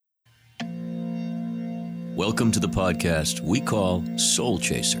Welcome to the podcast we call Soul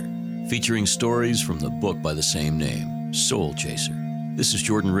Chaser, featuring stories from the book by the same name, Soul Chaser. This is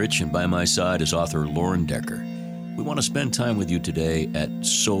Jordan Rich, and by my side is author Lauren Decker. We want to spend time with you today at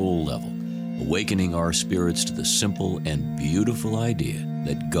soul level, awakening our spirits to the simple and beautiful idea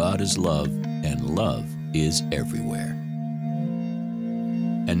that God is love and love is everywhere.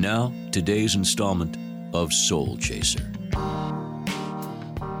 And now, today's installment of Soul Chaser.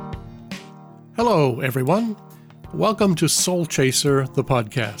 Hello, everyone. Welcome to Soul Chaser, the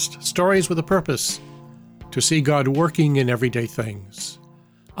podcast. Stories with a purpose, to see God working in everyday things.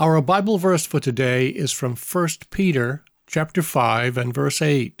 Our Bible verse for today is from 1 Peter chapter 5 and verse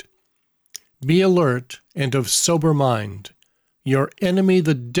 8. Be alert and of sober mind. Your enemy,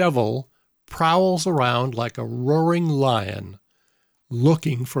 the devil, prowls around like a roaring lion,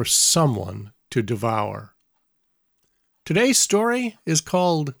 looking for someone to devour. Today's story is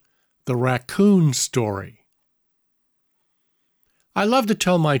called The Raccoon Story. I love to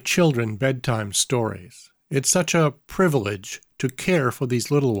tell my children bedtime stories. It's such a privilege to care for these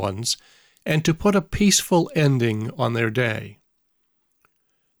little ones and to put a peaceful ending on their day.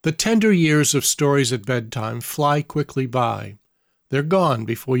 The tender years of stories at bedtime fly quickly by. They're gone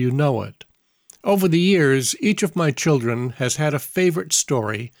before you know it. Over the years, each of my children has had a favorite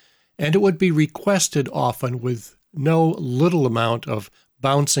story, and it would be requested often with no little amount of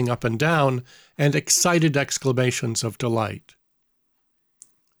bouncing up and down and excited exclamations of delight.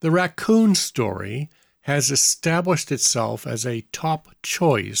 The Raccoon Story has established itself as a top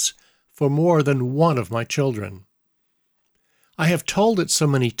choice for more than one of my children. I have told it so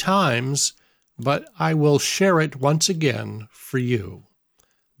many times, but I will share it once again for you.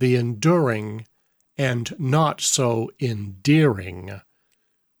 The enduring and not so endearing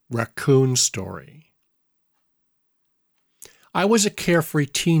Raccoon Story. I was a carefree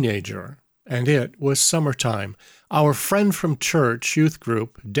teenager, and it was summertime. Our friend from church youth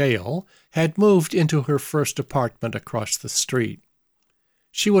group, Dale, had moved into her first apartment across the street.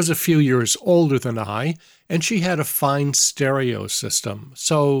 She was a few years older than I, and she had a fine stereo system.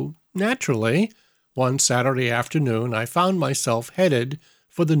 So, naturally, one Saturday afternoon I found myself headed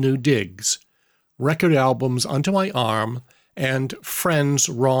for the new digs, record albums under my arm, and friends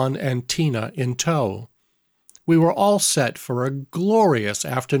Ron and Tina in tow. We were all set for a glorious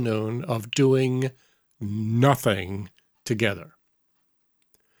afternoon of doing nothing together.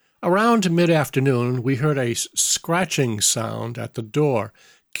 Around mid-afternoon, we heard a scratching sound at the door.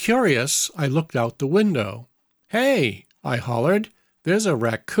 Curious, I looked out the window. "Hey," I hollered, "there's a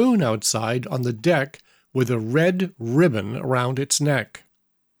raccoon outside on the deck with a red ribbon around its neck."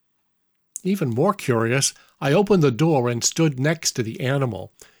 Even more curious, I opened the door and stood next to the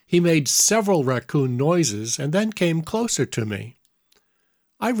animal. He made several raccoon noises and then came closer to me.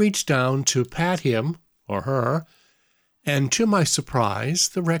 I reached down to pat him, or her, and to my surprise,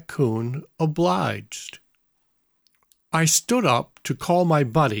 the raccoon obliged. I stood up to call my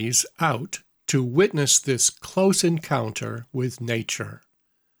buddies out to witness this close encounter with nature.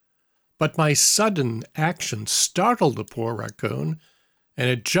 But my sudden action startled the poor raccoon, and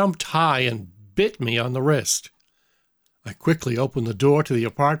it jumped high and bit me on the wrist. I quickly opened the door to the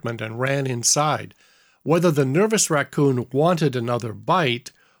apartment and ran inside. Whether the nervous raccoon wanted another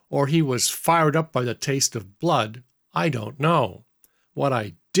bite or he was fired up by the taste of blood, I don't know. What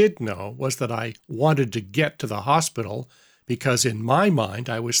I did know was that I wanted to get to the hospital because in my mind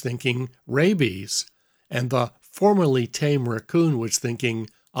I was thinking rabies, and the formerly tame raccoon was thinking,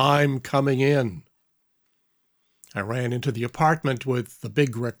 "I'm coming in." I ran into the apartment with the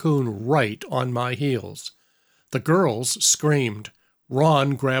big raccoon right on my heels. The girls screamed.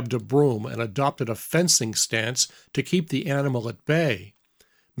 Ron grabbed a broom and adopted a fencing stance to keep the animal at bay.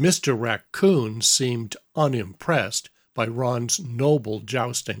 Mr. Raccoon seemed unimpressed by Ron's noble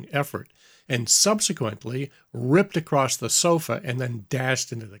jousting effort and subsequently ripped across the sofa and then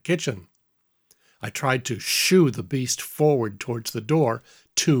dashed into the kitchen. I tried to shoo the beast forward towards the door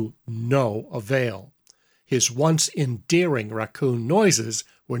to no avail. His once endearing raccoon noises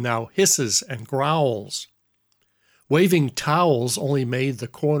were now hisses and growls. Waving towels only made the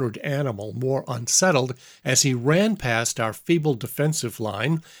cornered animal more unsettled as he ran past our feeble defensive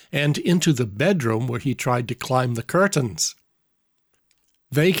line and into the bedroom where he tried to climb the curtains.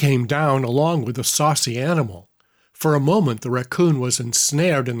 They came down along with the saucy animal. For a moment, the raccoon was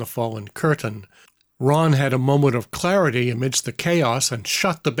ensnared in the fallen curtain. Ron had a moment of clarity amidst the chaos and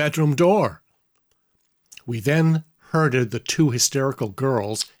shut the bedroom door. We then herded the two hysterical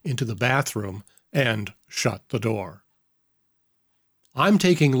girls into the bathroom and shut the door. "I'm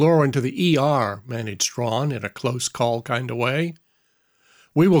taking Lauren to the ER, managed Ron in a close call kind of way.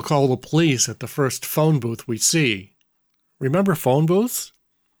 We will call the police at the first phone booth we see. Remember phone booths?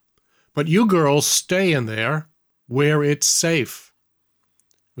 But you girls stay in there where it's safe.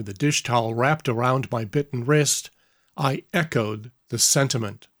 With the dish towel wrapped around my bitten wrist, I echoed the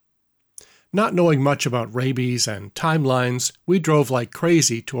sentiment. Not knowing much about rabies and timelines, we drove like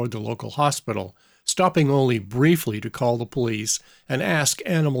crazy toward the local hospital, stopping only briefly to call the police and ask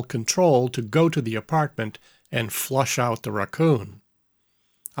animal control to go to the apartment and flush out the raccoon.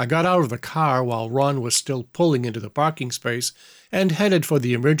 I got out of the car while Ron was still pulling into the parking space and headed for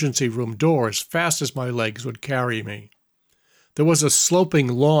the emergency room door as fast as my legs would carry me. There was a sloping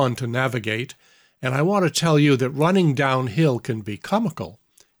lawn to navigate, and I want to tell you that running downhill can be comical,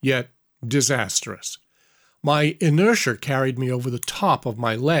 yet disastrous. My inertia carried me over the top of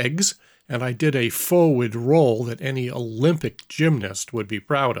my legs, and I did a forward roll that any Olympic gymnast would be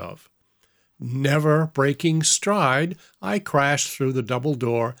proud of. Never breaking stride, I crashed through the double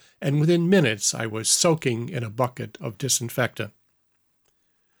door, and within minutes I was soaking in a bucket of disinfectant.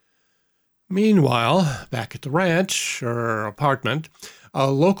 Meanwhile, back at the ranch, or apartment, a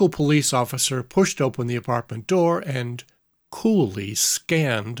local police officer pushed open the apartment door and coolly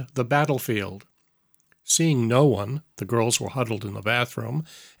scanned the battlefield. Seeing no one, the girls were huddled in the bathroom,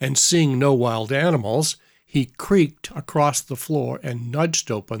 and seeing no wild animals, he creaked across the floor and nudged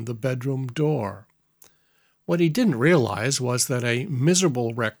open the bedroom door. What he didn't realize was that a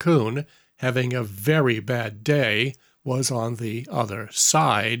miserable raccoon, having a very bad day, was on the other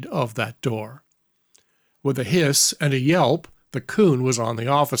side of that door. With a hiss and a yelp, the coon was on the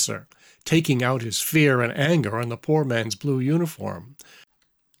officer, taking out his fear and anger on the poor man's blue uniform.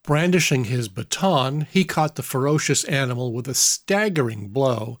 Brandishing his baton, he caught the ferocious animal with a staggering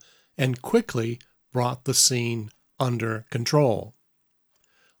blow and quickly brought the scene under control.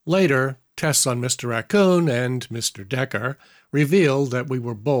 Later, tests on Mr. Raccoon and Mr. Decker revealed that we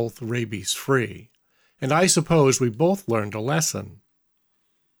were both rabies-free, and I suppose we both learned a lesson.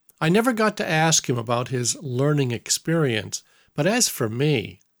 I never got to ask him about his learning experience, but as for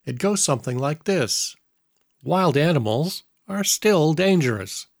me, it goes something like this. Wild animals are still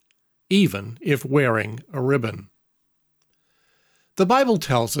dangerous, even if wearing a ribbon. The Bible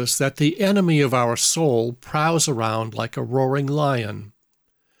tells us that the enemy of our soul prowls around like a roaring lion,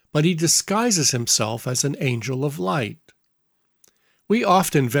 but he disguises himself as an angel of light. We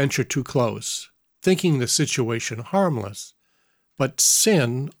often venture too close, thinking the situation harmless, but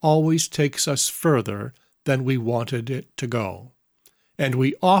sin always takes us further than we wanted it to go, and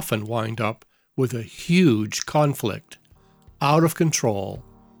we often wind up with a huge conflict, out of control,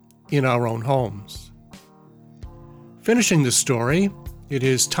 in our own homes. Finishing the story, it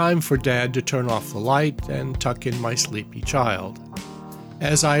is time for Dad to turn off the light and tuck in my sleepy child.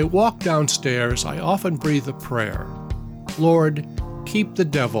 As I walk downstairs, I often breathe a prayer. Lord, keep the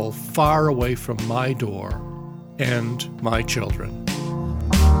devil far away from my door and my children.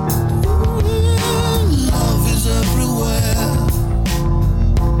 Love is everywhere.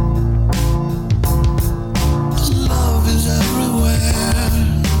 Love is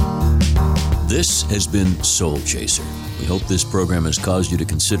everywhere. This has been Soul Chaser. We hope this program has caused you to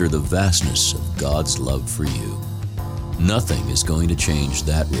consider the vastness of God's love for you. Nothing is going to change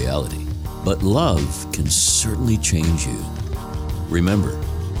that reality, but love can certainly change you. Remember,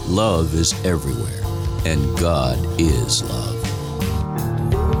 love is everywhere, and God is love.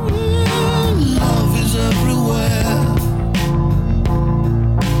 Love is everywhere.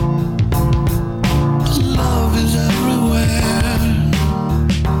 Love is everywhere.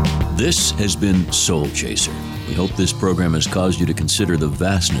 This has been Soul Chaser. We hope this program has caused you to consider the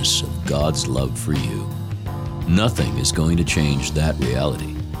vastness of God's love for you. Nothing is going to change that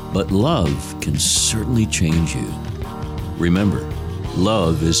reality, but love can certainly change you. Remember,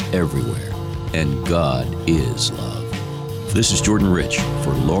 love is everywhere, and God is love. This is Jordan Rich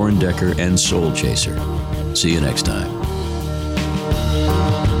for Lauren Decker and Soul Chaser. See you next time.